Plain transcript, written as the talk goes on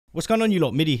What's going on, you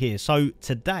lot? Midi here. So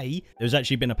today there's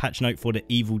actually been a patch note for the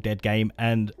Evil Dead game,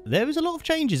 and there was a lot of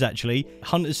changes actually.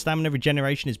 Hunter's stamina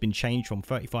regeneration has been changed from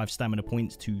 35 stamina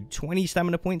points to 20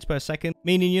 stamina points per second,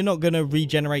 meaning you're not going to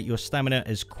regenerate your stamina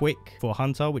as quick for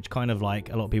Hunter, which kind of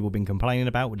like a lot of people have been complaining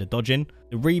about with the dodging.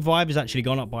 The revive has actually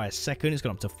gone up by a second. It's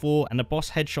gone up to 4, and the boss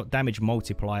headshot damage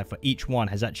multiplier for each one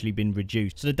has actually been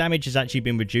reduced. So the damage has actually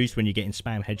been reduced when you're getting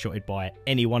spam headshotted by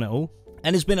anyone at all.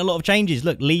 And there's been a lot of changes.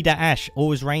 Look, Leader Ash,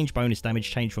 Aura's range bonus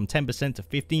damage changed from 10% to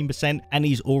 15%. And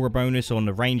his Aura bonus on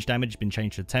the range damage has been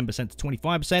changed from 10% to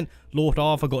 25%. Lord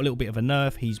Arthur got a little bit of a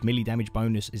nerf. His melee damage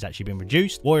bonus has actually been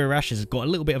reduced. Warrior Ash has got a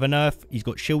little bit of a nerf. He's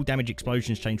got shield damage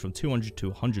explosions changed from 200 to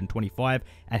 125.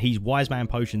 And his Wise Man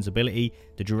Potions ability,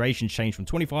 the duration's changed from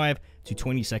 25 to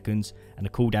 20 seconds. And the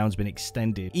cooldown's been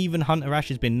extended. Even Hunter Ash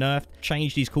has been nerfed.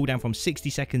 Changed his cooldown from 60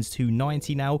 seconds to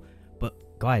 90 now. But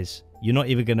guys, you're not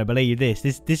even going to believe this.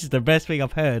 This is the best thing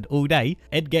I've heard all day.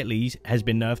 Ed Getley's has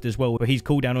been nerfed as well, but his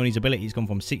cooldown on his ability has gone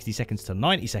from 60 seconds to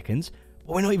 90 seconds.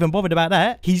 But we're not even bothered about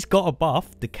that. He's got a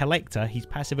buff, the Collector, his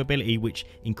passive ability, which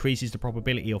increases the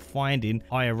probability of finding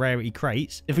higher rarity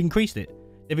crates. They've increased it.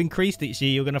 They've increased it, so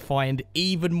you're going to find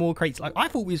even more crates. Like, I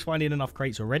thought we was finding enough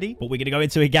crates already, but we're going to go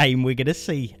into a game. We're going to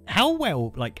see how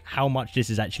well, like, how much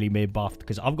this is actually mere buffed,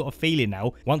 because I've got a feeling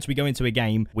now, once we go into a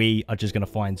game, we are just going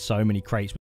to find so many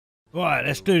crates. Right,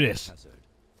 let's do this.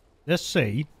 Let's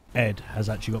see. Ed has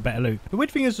actually got better loot. The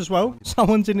weird thing is as well,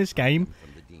 someone's in this game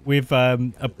with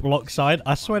a block side.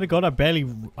 I swear to God, I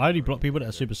only block people that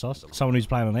are super sus. Someone who's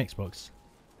playing on Xbox.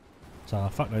 So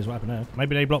fuck knows what happened there.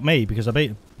 Maybe they blocked me because I beat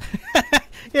them.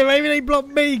 Yeah, maybe they blocked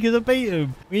me because I beat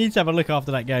them. We need to have a look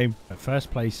after that game. At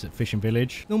first place at Fishing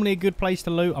Village. Normally a good place to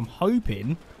loot. I'm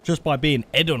hoping, just by being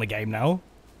Ed on a game now,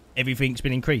 everything's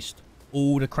been increased.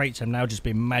 All the crates have now just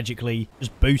been magically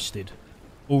just boosted.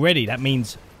 Already, that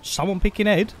means someone picking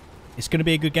Ed, it's going to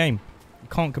be a good game. You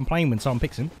can't complain when someone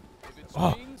picks him.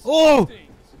 Oh! Oh!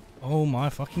 Oh my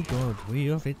fucking God. We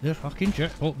have hit the fucking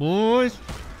jackpot, boys.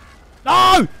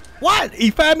 No! What? He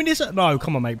found me this? No,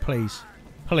 come on, mate, please.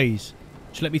 Please.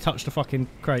 Just let me touch the fucking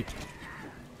crate.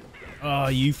 Oh,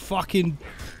 you fucking...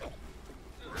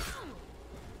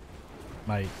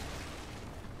 Mate.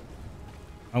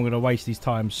 I'm going to waste these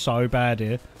time so bad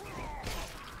here.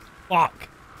 Fuck.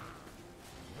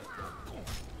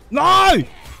 No!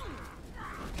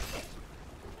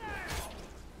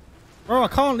 Bro, I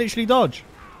can't literally dodge.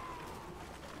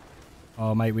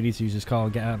 Oh, mate, we need to use this car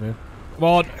and get out of here. Come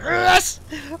on. Yes!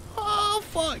 Oh,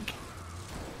 fuck.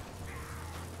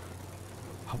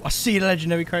 Oh, I see the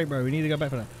legendary crate, bro. We need to go back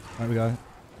for that. There we go.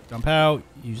 Jump out.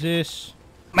 Use this.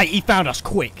 Mate, he found us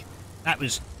quick. That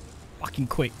was fucking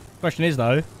quick. Question is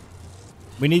though,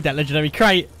 we need that legendary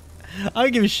crate. I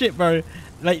don't give a shit, bro.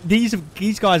 Like these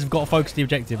guys have got to focus the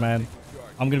objective, man.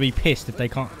 I'm gonna be pissed if they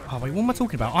can't. Oh wait, what am I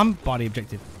talking about? I'm by the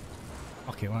objective.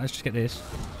 Okay, well let's just get this.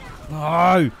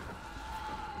 No.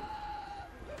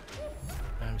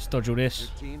 Let's dodge all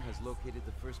this.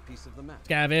 Let's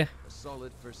get out of here.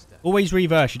 Always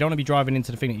reverse. You don't want to be driving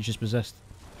into the thing that you just possessed.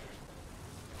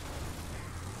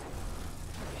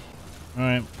 All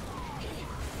right.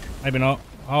 Maybe not.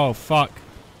 Oh, fuck.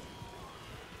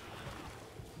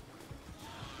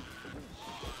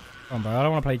 Come on, bro. I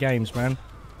don't want to play games, man.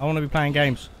 I want to be playing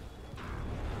games.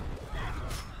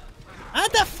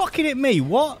 How'd that fucking hit me?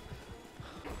 What?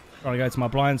 Trying to go to my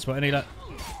blind spot. I need that.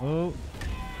 Oh.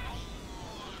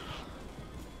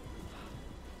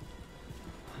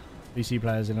 PC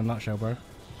players in a nutshell, bro.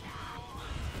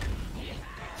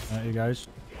 There he goes.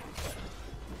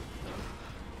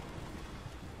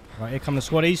 Right, here come the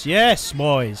squaddies. Yes,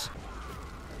 boys.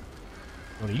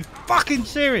 What, are you fucking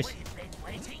serious?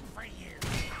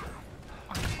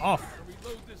 Fuck off.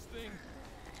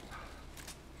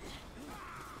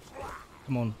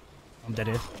 Come on. I'm dead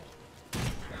here.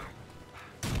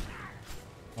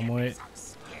 One more hit.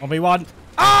 1v1.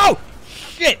 Oh!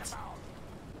 Shit!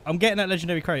 I'm getting that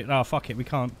legendary crate. Oh, fuck it. We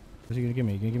can't. What's he going to give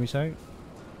me? Can you give me something?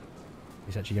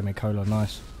 He's actually giving me a cola.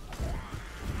 Nice.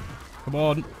 Come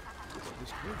on.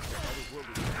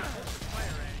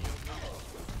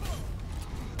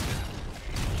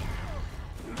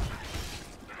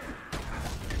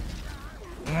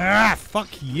 Ah, fuck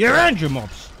you and your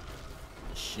mobs.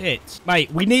 Shit.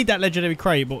 Mate, we need that legendary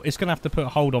crate, but it's going to have to put a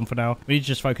hold on for now. We need to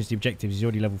just focus the objectives. He's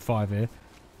already level 5 here.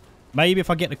 Maybe if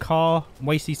I get the car,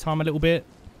 waste his time a little bit.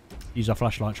 Use our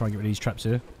flashlight, try and get rid of these traps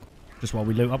here. Just while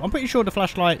we loot up. I'm pretty sure the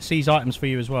flashlight sees items for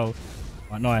you as well.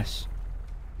 Right, nice.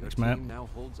 Next map. Now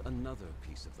holds another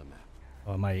piece of the map.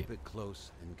 Oh, mate. Keep it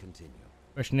close and continue.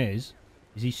 Question is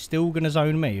he still going to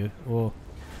zone me or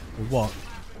what?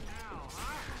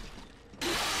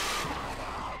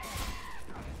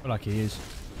 I feel like he is.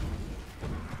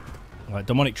 Alright,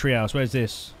 demonic treehouse. Where's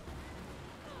this?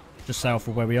 Just south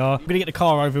of where we are. I'm going to get the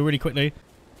car over really quickly.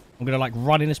 I'm going to like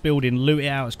run in this building, loot it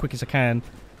out as quick as I can,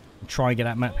 and try and get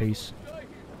that map piece.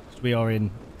 So we are in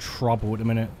trouble at the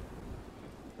minute.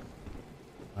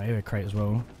 I hear a crate as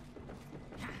well.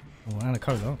 Oh, and a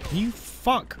cola. You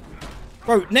fuck.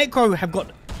 Bro, Necro have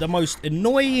got the most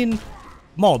annoying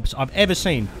mobs I've ever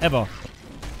seen. Ever.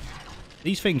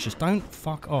 These things just don't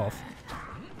fuck off.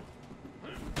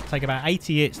 Take about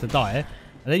 80 hits to die.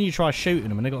 And then you try shooting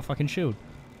them and they got a fucking shield.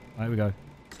 Right, here we go.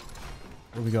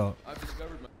 What have we got?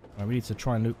 Right, we need to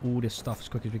try and loot all this stuff as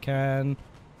quick as we can.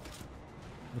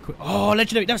 Oh,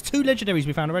 legendary. That's 2 legendaries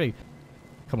we found already.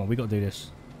 Come on, we got to do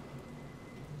this.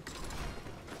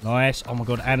 Nice. Oh my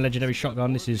god, and legendary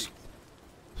shotgun. This is... Do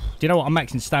you know what? I'm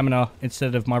maxing stamina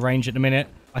instead of my range at the minute.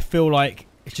 I feel like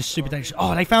it's just super dangerous.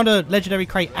 Oh, they found a legendary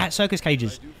crate at Circus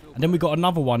Cages. And then we got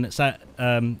another one that's at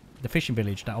the fishing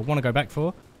village that I want to go back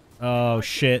for. Oh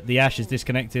shit, the ash is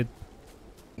disconnected.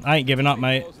 I ain't giving up,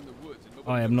 mate.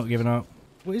 I am not giving up.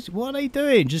 What are they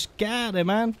doing? Just get out there,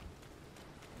 man.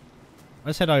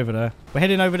 Let's head over there. We're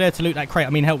heading over there to loot that crate.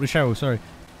 I mean, help the Cheryl, sorry.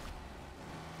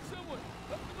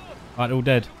 Alright, they're all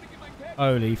dead.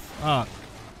 Holy fuck.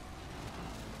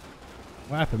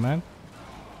 What happened, man?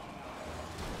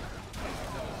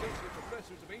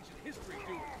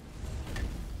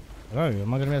 Hello,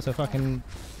 am I going to be able to fucking...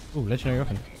 Ooh, legendary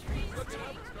weapon.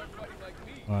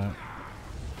 Alright.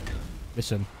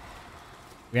 Listen.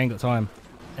 We ain't got time.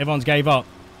 Everyone's gave up.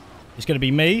 It's going to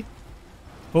be me,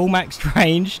 full max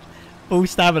ranged, full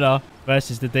stamina,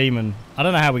 versus the demon. I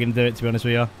don't know how we're going to do it, to be honest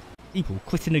with you. People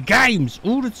quitting the games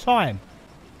all the time.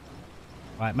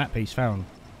 Right, map piece found.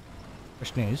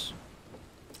 Question is...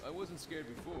 I wasn't scared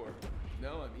before.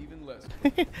 Now I'm even less.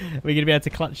 We're going to be able to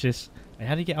clutch this. Hey,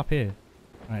 how do you get up here?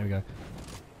 Right, here we go.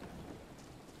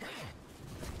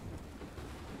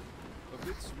 A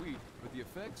bit sweet, but the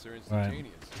effects are instantaneous.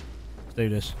 Right. Let's do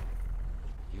this.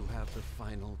 You have the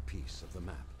final piece of the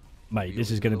map. Mate,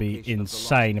 this is going to be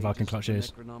insane if I can clutch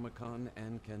this. Necronomicon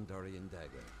and Kandarian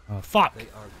dagger. Oh, fuck! They are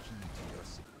key to your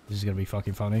secret. This is going to be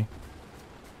fucking funny.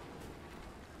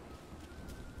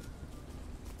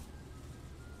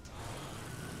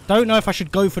 Don't know if I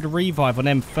should go for the revive on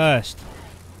them first.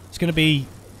 It's going to be...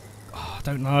 Oh, I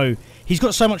don't know. He's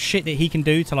got so much shit that he can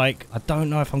do to, like... I don't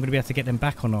know if I'm going to be able to get them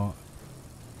back or not.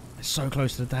 It's so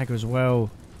close to the dagger as well.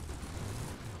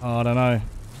 Oh, I don't know.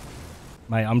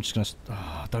 Mate, I'm just going to...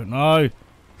 Oh, I don't know.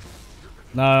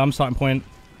 No, I'm starting point.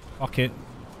 Fuck it.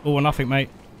 All or nothing, mate.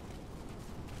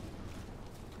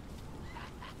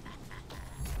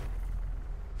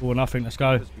 All or nothing, let's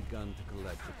go. Has begun to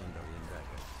collect the Kandarian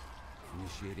dagger,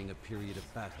 initiating a period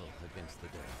of battle against the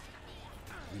dead.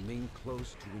 Remain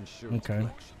close to ensure its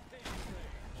collection.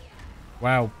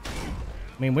 Wow.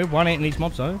 I mean, we're 1-8 in these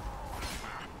mobs, though.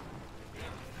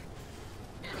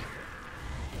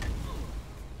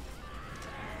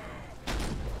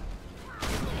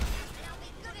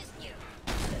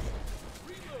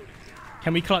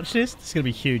 Can we clutch this? It's going to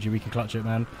be huge if we can clutch it,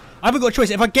 man. I haven't got a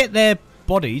choice. If I get their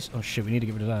bodies... Oh, shit, we need to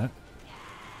get rid of that.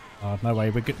 Oh, no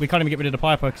way. We can't even get rid of the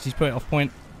Piper because he's put it off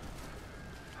point.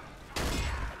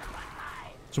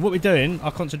 So what we're doing,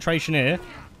 our concentration here,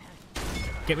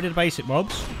 get rid of the basic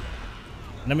mobs,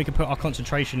 and then we can put our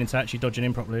concentration into actually dodging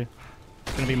in properly.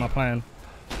 It's going to be my plan.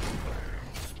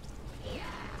 There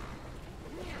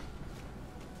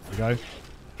we go. You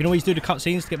can always do the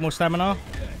cutscenes to get more stamina.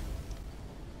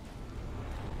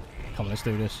 Come on, let's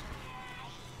do this.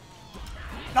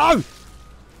 No!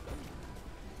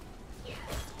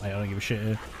 Mate, I don't give a shit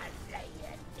here.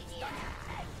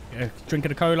 Yeah,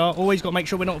 drinking a cola. Always got to make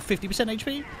sure we're not 50%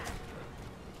 HP.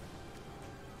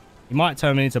 He might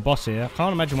turn me into a boss here. I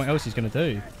can't imagine what else he's going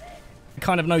to do. He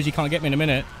kind of knows he can't get me in a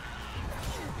minute.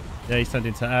 Yeah, he's turned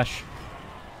into Ash.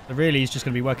 So really, he's just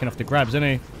going to be working off the grabs, isn't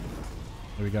he?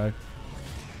 There we go.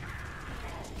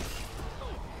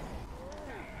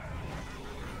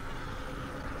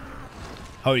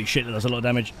 Holy shit, that does a lot of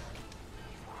damage.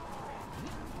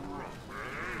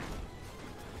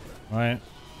 Right.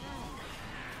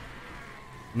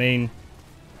 I mean,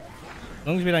 as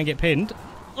long as we don't get pinned.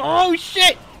 Oh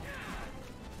shit!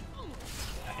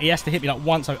 He has to hit me like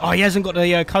once. Oh, he hasn't got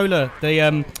the cola,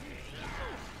 to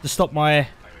stop my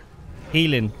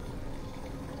healing.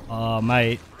 Oh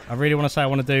mate, I really want to say I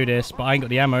want to do this, but I ain't got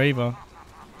the ammo either.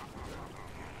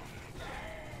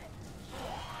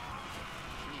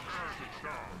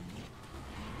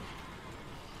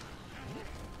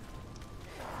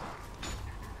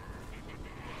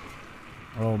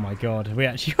 Oh my god, we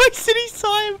actually wasted his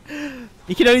time.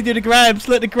 He can only do the grabs.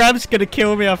 Look, the grab's gonna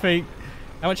kill me, I think.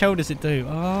 How much health does it do?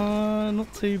 Oh,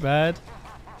 not too bad.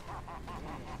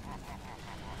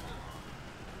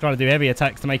 Trying to do heavy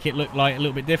attacks to make it look like a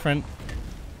little bit different.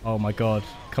 Oh my god.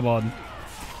 Come on.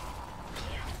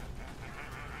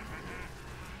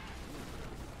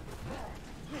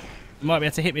 You might be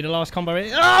able to hit me the last combo.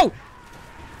 Oh!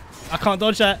 I can't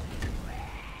dodge that.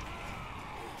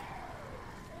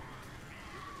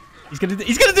 He's gonna do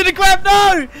the grab.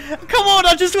 No! Come on,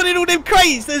 I just wanted all them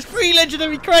crates. There's 3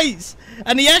 legendary crates.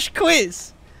 And the Ash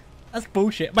quits. That's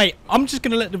bullshit. Mate, I'm just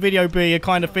gonna let the video be a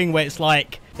kind of thing where it's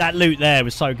like, that loot there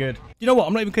was so good. You know what?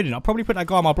 I'm not even kidding. I'll probably put that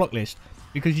guy on my block list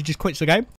because he just quits the game.